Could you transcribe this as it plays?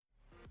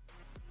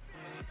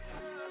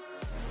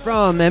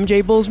From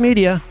MJ Bulls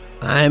Media,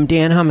 I'm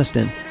Dan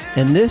Humiston,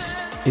 and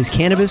this is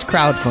Cannabis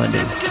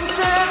Crowdfunding.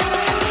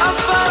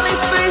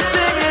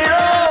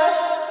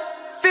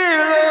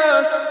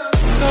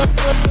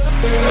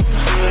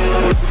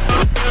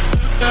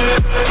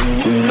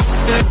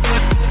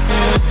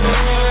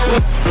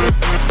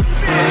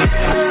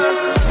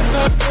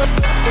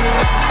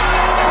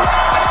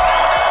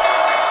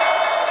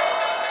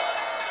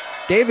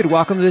 David,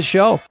 welcome to the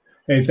show.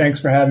 Hey,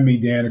 thanks for having me,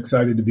 Dan.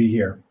 Excited to be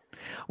here.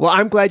 Well,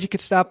 I'm glad you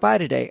could stop by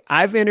today.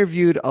 I've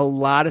interviewed a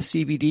lot of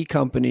CBD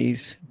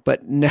companies,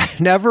 but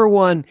never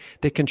one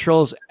that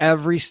controls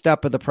every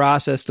step of the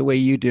process the way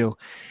you do.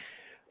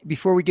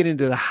 Before we get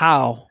into the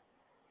how,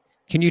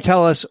 can you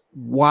tell us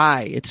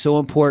why it's so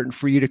important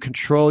for you to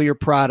control your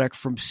product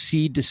from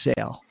seed to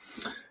sale?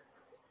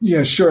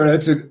 Yeah, sure.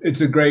 It's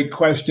a great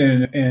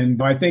question.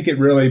 And I think it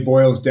really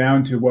boils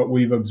down to what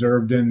we've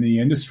observed in the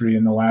industry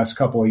in the last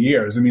couple of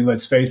years. I mean,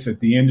 let's face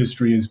it, the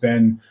industry has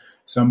been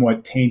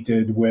somewhat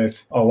tainted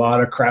with a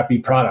lot of crappy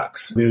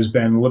products. There's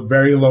been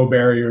very low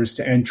barriers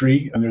to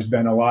entry, and there's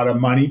been a lot of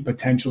money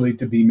potentially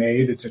to be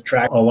made. It's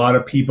attracted a lot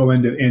of people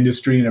into the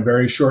industry in a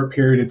very short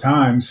period of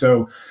time.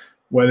 So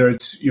whether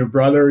it's your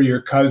brother,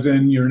 your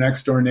cousin, your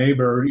next door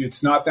neighbor,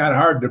 it's not that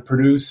hard to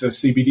produce a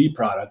CBD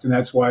product. And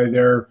that's why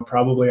they're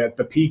probably at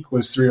the peak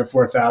was 3,000 or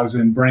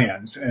 4,000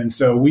 brands. And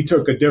so we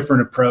took a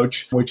different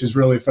approach, which is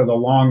really for the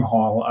long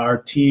haul.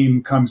 Our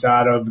team comes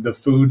out of the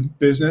food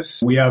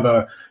business. We have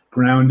a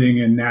grounding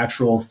in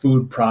natural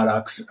food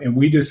products. And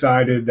we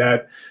decided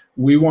that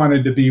we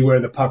wanted to be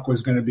where the puck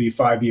was going to be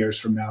 5 years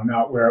from now,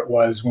 not where it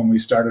was when we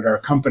started our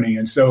company.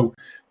 And so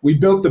we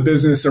built the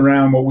business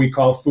around what we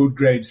call food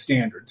grade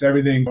standards.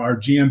 Everything, our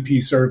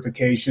GMP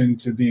certification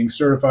to being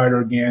certified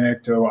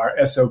organic to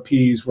our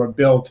SOPs were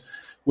built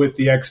with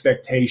the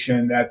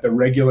expectation that the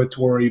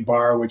regulatory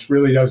bar, which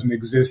really doesn't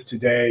exist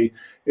today,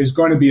 is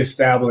going to be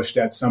established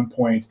at some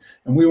point.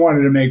 And we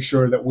wanted to make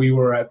sure that we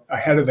were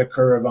ahead of the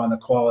curve on the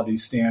quality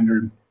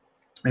standard.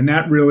 And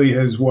that really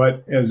is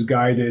what has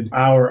guided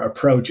our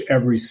approach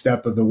every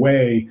step of the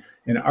way.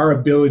 And our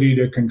ability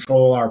to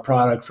control our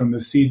product from the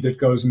seed that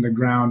goes in the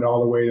ground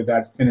all the way to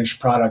that finished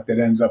product that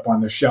ends up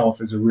on the shelf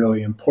is a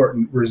really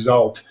important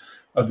result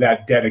of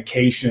that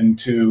dedication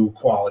to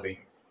quality.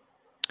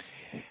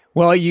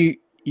 Well, you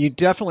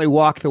definitely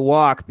walk the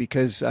walk,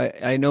 because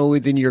I know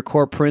within your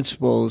core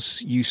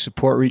principles, you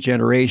support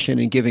regeneration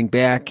and giving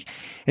back.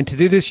 And to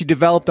do this, you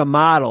developed a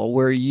model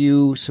where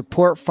you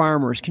support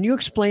farmers. Can you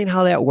explain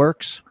how that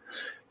works?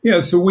 Yeah,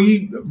 so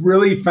we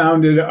really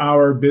founded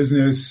our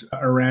business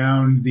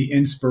around the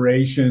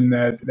inspiration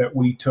that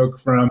we took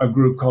from a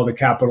group called the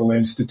Capital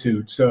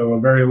Institute. So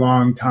a very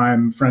long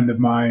time friend of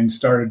mine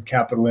started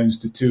Capital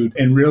Institute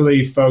and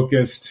really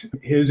focused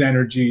his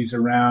energies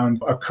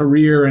around a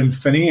career in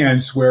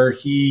finance, where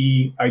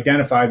he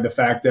identified the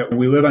fact that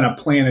we live on a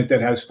planet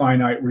that has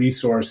finite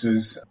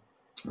resources,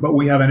 but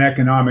we have an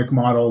economic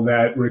model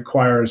that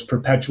requires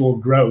perpetual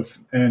growth.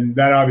 And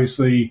that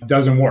obviously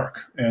doesn't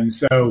work. And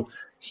so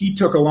he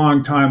took a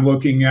long time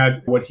looking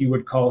at what he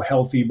would call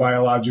healthy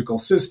biological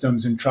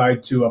systems and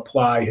tried to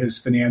apply his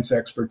finance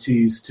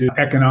expertise to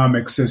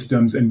economic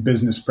systems and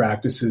business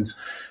practices,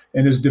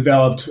 and has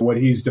developed what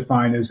he's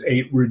defined as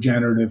 8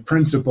 regenerative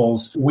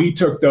principles. We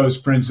took those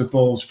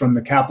principles from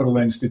the Capital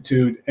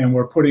Institute and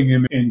we're putting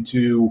them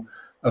into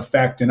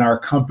effect in our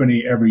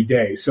company every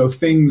day. So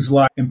things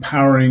like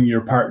empowering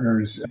your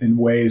partners in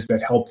ways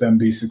that help them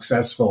be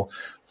successful,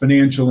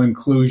 financial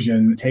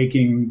inclusion,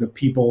 taking the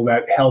people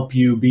that help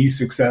you be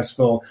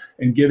successful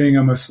and giving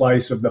them a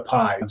slice of the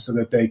pie so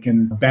that they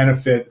can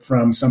benefit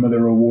from some of the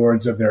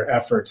rewards of their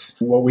efforts.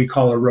 What we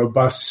call a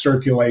robust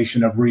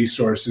circulation of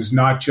resources,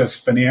 not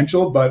just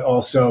financial, but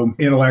also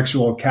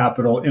intellectual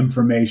capital,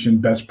 information,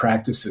 best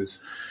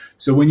practices.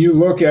 So when you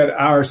look at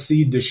our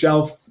seed to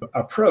shelf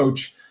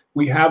approach,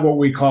 we have what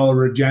we call a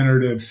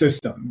regenerative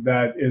system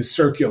that is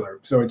circular.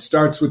 So it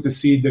starts with the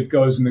seed that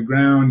goes in the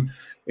ground.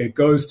 It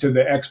goes to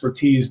the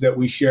expertise that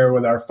we share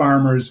with our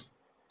farmers,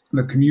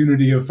 the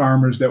community of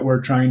farmers that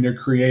we're trying to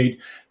create,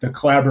 the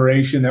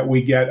collaboration that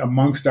we get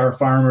amongst our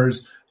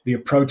farmers, the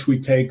approach we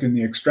take in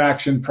the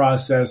extraction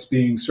process,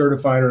 being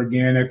certified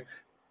organic,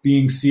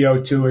 being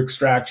CO2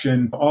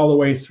 extraction, all the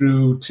way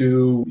through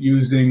to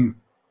using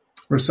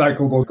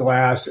recyclable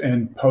glass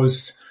and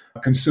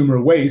post-consumer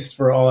waste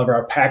for all of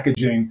our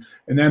packaging.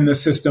 And then the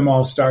system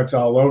all starts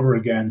all over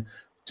again.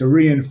 To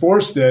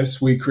reinforce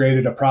this, we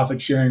created a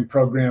profit-sharing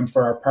program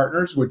for our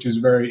partners, which is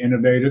very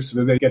innovative, so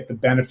that they get the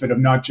benefit of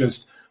not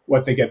just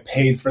what they get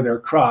paid for their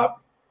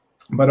crop,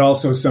 but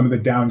also some of the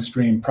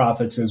downstream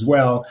profits as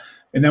well.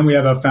 And then we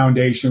have a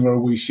foundation where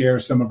we share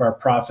some of our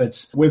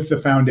profits with the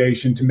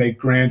foundation to make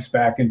grants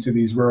back into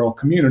these rural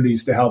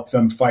communities to help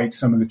them fight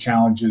some of the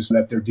challenges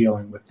that they're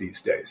dealing with these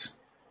days.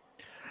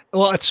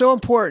 Well, it's so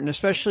important,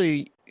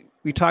 especially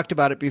we talked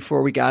about it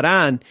before we got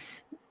on.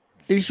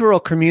 These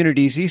rural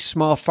communities, these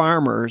small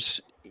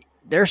farmers,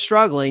 they're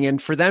struggling. And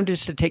for them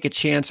just to take a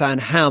chance on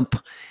hemp,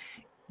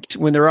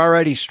 when they're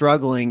already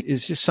struggling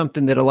is just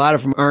something that a lot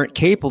of them aren't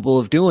capable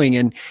of doing.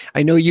 And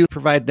I know you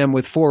provide them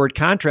with forward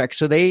contracts,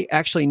 so they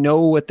actually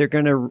know what they're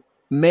going to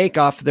make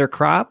off their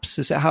crops.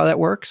 Is that how that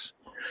works?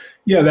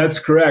 Yeah, that's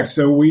correct.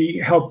 So we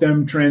help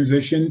them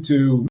transition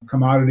to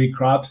commodity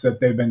crops that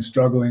they've been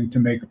struggling to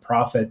make a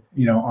profit,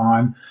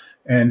 on,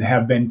 and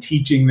have been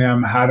teaching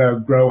them how to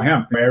grow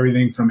hemp.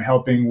 Everything from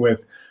helping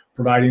with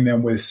providing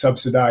them with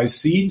subsidized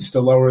seeds to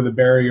lower the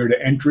barrier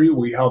to entry.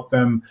 We help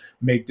them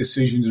make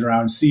decisions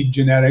around seed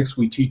genetics.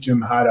 We teach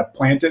them how to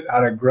plant it, how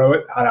to grow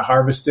it, how to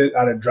harvest it,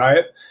 how to dry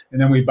it, and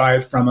then we buy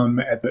it from them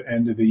at the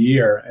end of the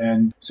year.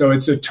 And so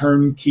it's a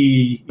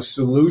turnkey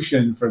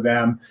solution for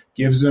them,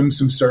 gives them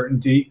some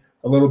certainty,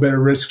 a little bit of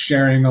risk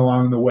sharing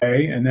along the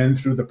way, and then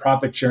through the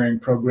profit sharing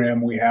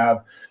program we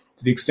have,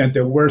 to the extent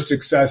that we're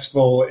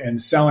successful in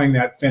selling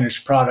that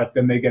finished product,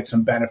 then they get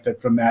some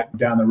benefit from that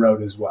down the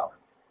road as well.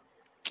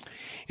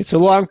 It's a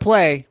long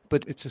play,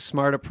 but it's a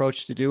smart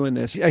approach to doing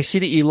this. I see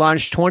that you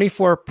launched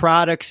 24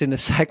 products in the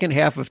second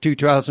half of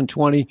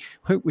 2020,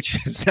 which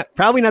is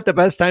probably not the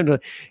best time to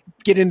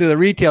get into the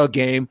retail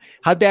game.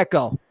 How'd that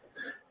go?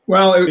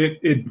 Well,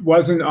 it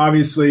wasn't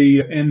obviously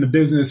in the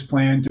business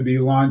plan to be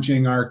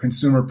launching our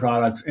consumer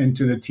products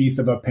into the teeth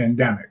of a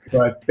pandemic.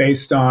 But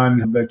based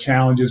on the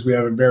challenges, we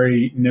have a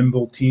very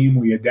nimble team.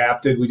 We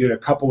adapted. We did a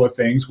couple of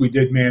things. We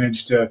did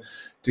manage to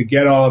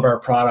get all of our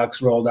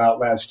products rolled out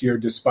last year,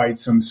 despite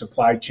some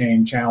supply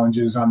chain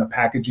challenges on the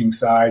packaging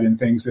side and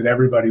things that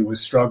everybody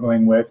was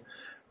struggling with.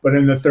 But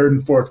in the third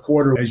and fourth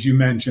quarter, as you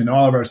mentioned,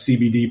 all of our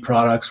CBD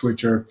products,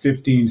 which are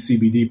 15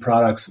 CBD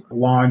products,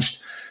 launched.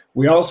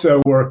 We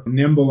also were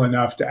nimble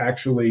enough to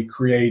actually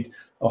create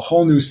a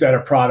whole new set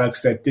of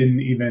products that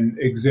didn't even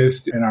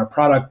exist in our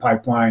product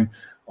pipeline,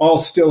 all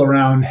still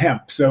around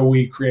hemp. So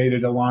we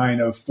created a line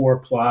of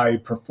 4-ply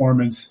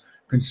performance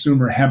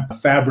consumer hemp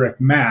fabric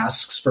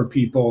masks for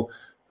people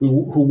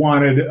who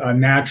wanted a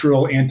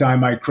natural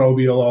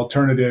antimicrobial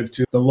alternative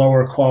to the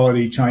lower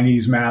quality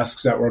Chinese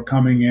masks that were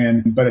coming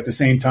in, but at the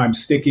same time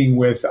sticking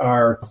with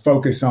our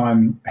focus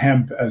on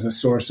hemp as a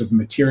source of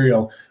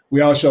material.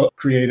 We also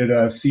created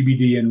a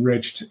CBD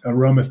enriched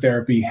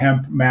aromatherapy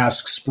hemp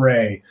mask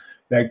spray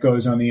that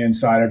goes on the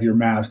inside of your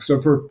mask.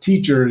 So for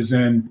teachers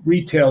and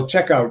retail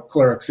checkout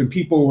clerks and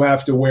people who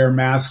have to wear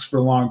masks for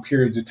long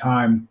periods of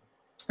time,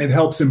 it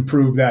helps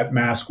improve that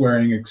mask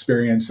wearing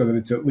experience so that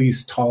it's at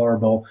least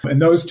tolerable. And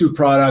those two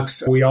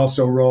products we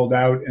also rolled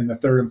out in the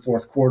third and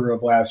fourth quarter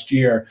of last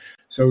year.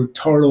 So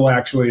total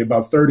actually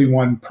about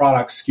 31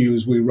 product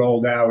SKUs we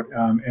rolled out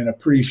in a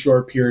pretty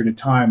short period of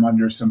time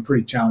under some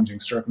pretty challenging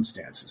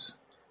circumstances.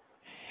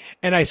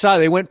 And I saw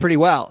they went pretty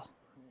well.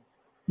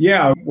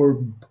 Yeah, we're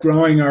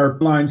growing our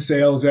online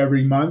sales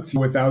every month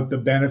without the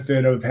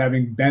benefit of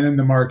having been in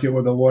the market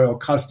with a loyal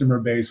customer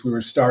base. We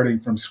were starting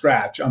from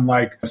scratch,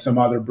 unlike some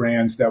other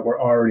brands that were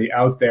already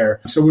out there.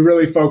 So we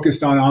really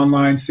focused on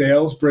online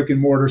sales. Brick and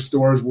mortar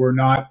stores were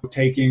not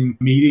taking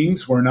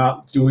meetings. We're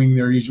not doing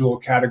their usual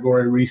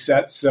category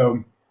resets.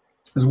 So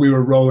as we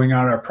were rolling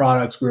out our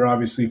products, we were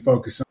obviously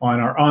focused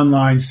on our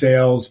online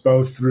sales,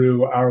 both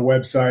through our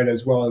website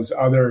as well as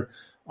other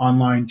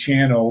online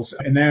channels.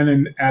 And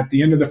then at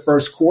the end of the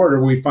first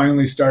quarter, we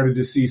finally started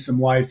to see some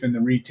life in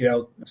the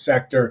retail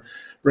sector.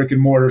 Brick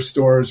and mortar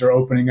stores are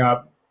opening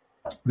up.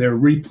 They're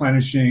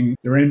replenishing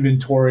their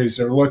inventories.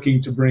 They're looking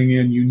to bring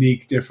in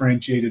unique,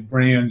 differentiated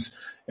brands.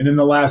 And in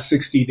the last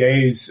 60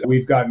 days,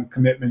 we've gotten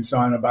commitments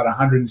on about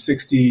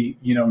 160,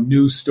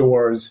 new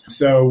stores.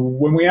 So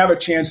when we have a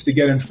chance to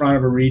get in front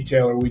of a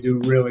retailer, we do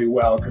really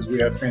well because we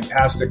have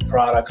fantastic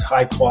products,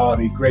 high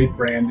quality, great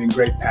branding,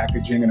 great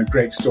packaging, and a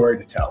great story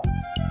to tell.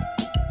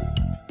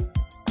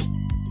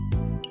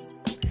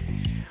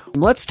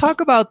 Let's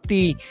talk about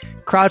the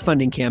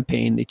crowdfunding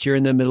campaign that you're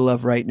in the middle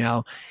of right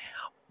now.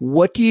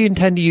 What do you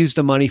intend to use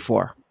the money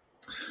for?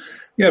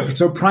 Yeah,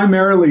 so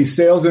primarily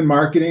sales and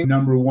marketing,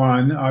 number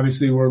one.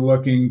 Obviously, we're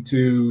looking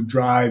to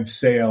drive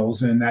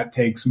sales, and that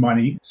takes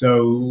money.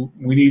 So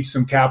we need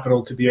some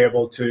capital to be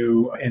able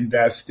to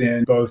invest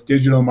in both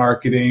digital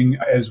marketing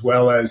as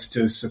well as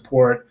to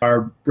support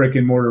our brick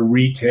and mortar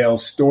retail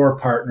store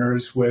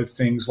partners with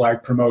things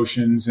like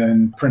promotions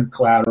and print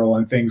collateral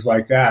and things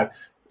like that.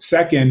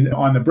 Second,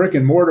 on the brick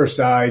and mortar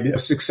side,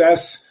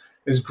 success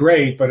is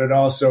great, but it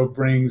also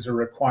brings a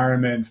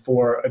requirement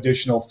for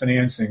additional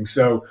financing.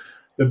 So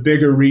the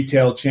bigger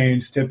retail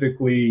chains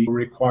typically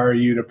require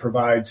you to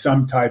provide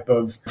some type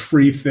of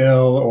free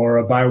fill or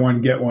a buy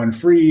one, get one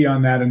free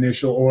on that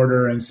initial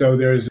order. And so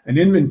there's an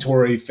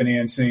inventory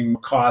financing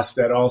cost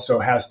that also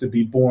has to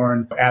be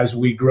borne as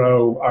we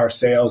grow our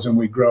sales and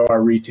we grow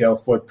our retail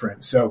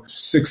footprint. So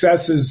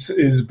success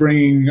is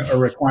bringing a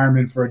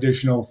requirement for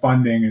additional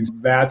funding. And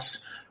that's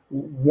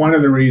one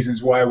of the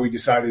reasons why we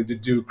decided to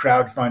do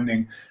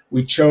crowdfunding.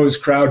 We chose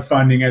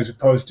crowdfunding as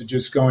opposed to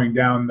just going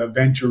down the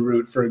venture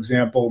route, for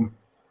example,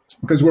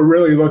 because we're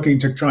really looking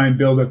to try and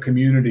build a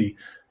community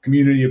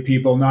of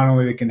people, not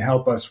only that can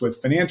help us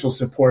with financial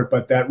support,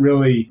 but that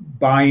really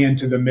buy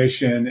into the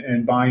mission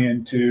and buy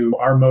into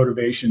our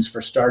motivations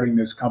for starting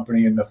this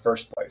company in the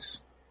first place.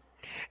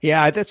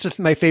 Yeah, that's just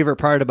my favorite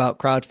part about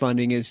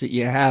crowdfunding is that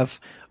you have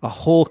a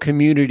whole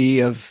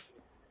community of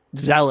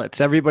zealots.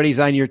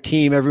 Everybody's on your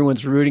team.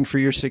 Everyone's rooting for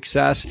your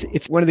success.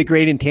 It's one of the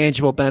great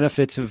intangible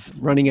benefits of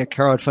running a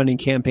crowdfunding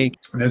campaign.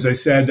 And as I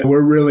said,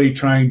 we're really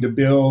trying to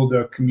build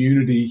a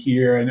community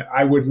here. And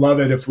I would love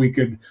it if we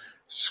could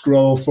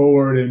scroll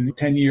forward and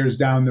 10 years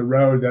down the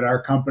road that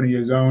our company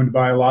is owned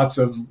by lots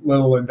of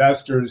little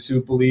investors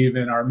who believe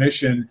in our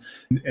mission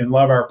and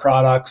love our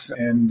products.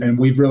 And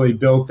we've really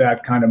built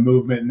that kind of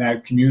movement in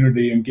that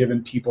community and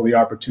given people the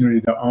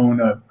opportunity to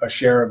own a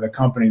share of the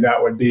company.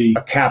 That would be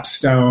a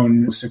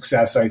capstone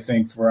success, I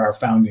think, for our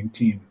founding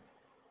team.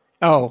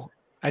 Oh,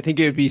 I think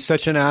it would be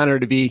such an honor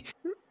to be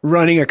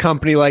running a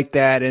company like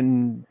that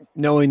and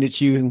knowing that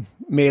you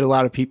made a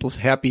lot of people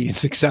happy and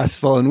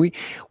successful. And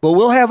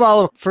we'll have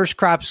all of First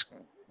Crop's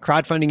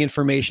crowdfunding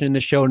information in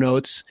the show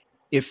notes.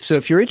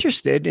 If you're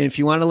interested and if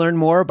you want to learn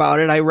more about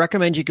it, I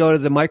recommend you go to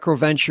the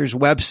Microventures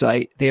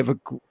website. They have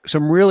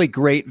some really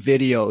great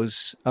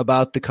videos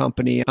about the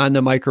company on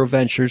the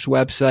Microventures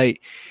website.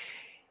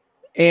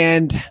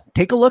 And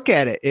take a look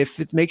at it. If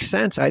it makes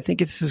sense, I think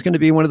this is going to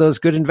be one of those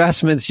good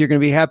investments. You're going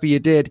to be happy you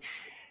did.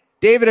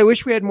 David, I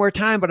wish we had more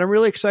time, but I'm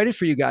really excited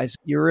for you guys.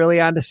 You're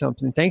really onto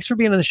something. Thanks for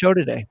being on the show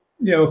today.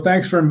 Yeah, well,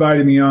 thanks for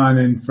inviting me on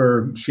and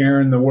for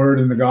sharing the word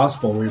and the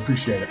gospel. We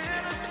appreciate it.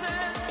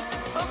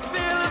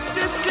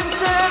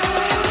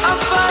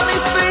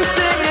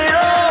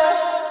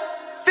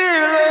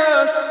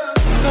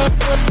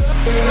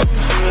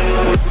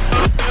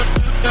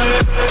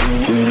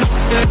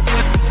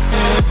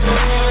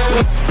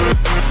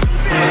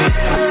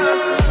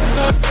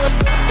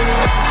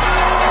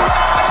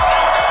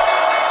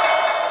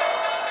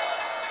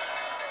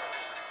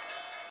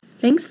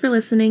 Thanks for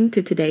listening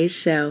to today's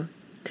show.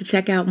 To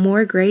check out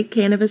more great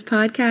cannabis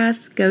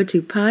podcasts, go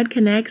to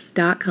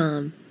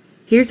podconnects.com.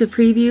 Here's a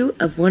preview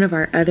of one of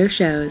our other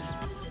shows.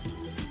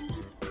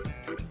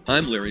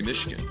 I'm Larry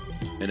Michigan,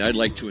 and I'd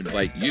like to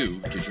invite you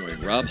to join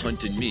Rob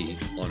Hunt and me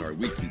on our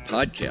weekly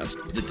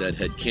podcast, The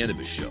Deadhead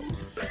Cannabis Show.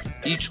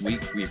 Each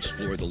week, we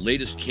explore the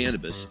latest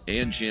cannabis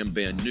and jam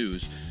band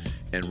news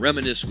and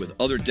reminisce with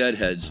other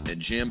Deadheads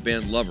and jam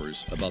band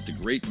lovers about the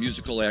great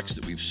musical acts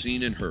that we've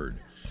seen and heard.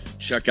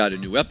 Check out a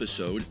new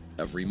episode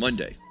every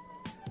Monday.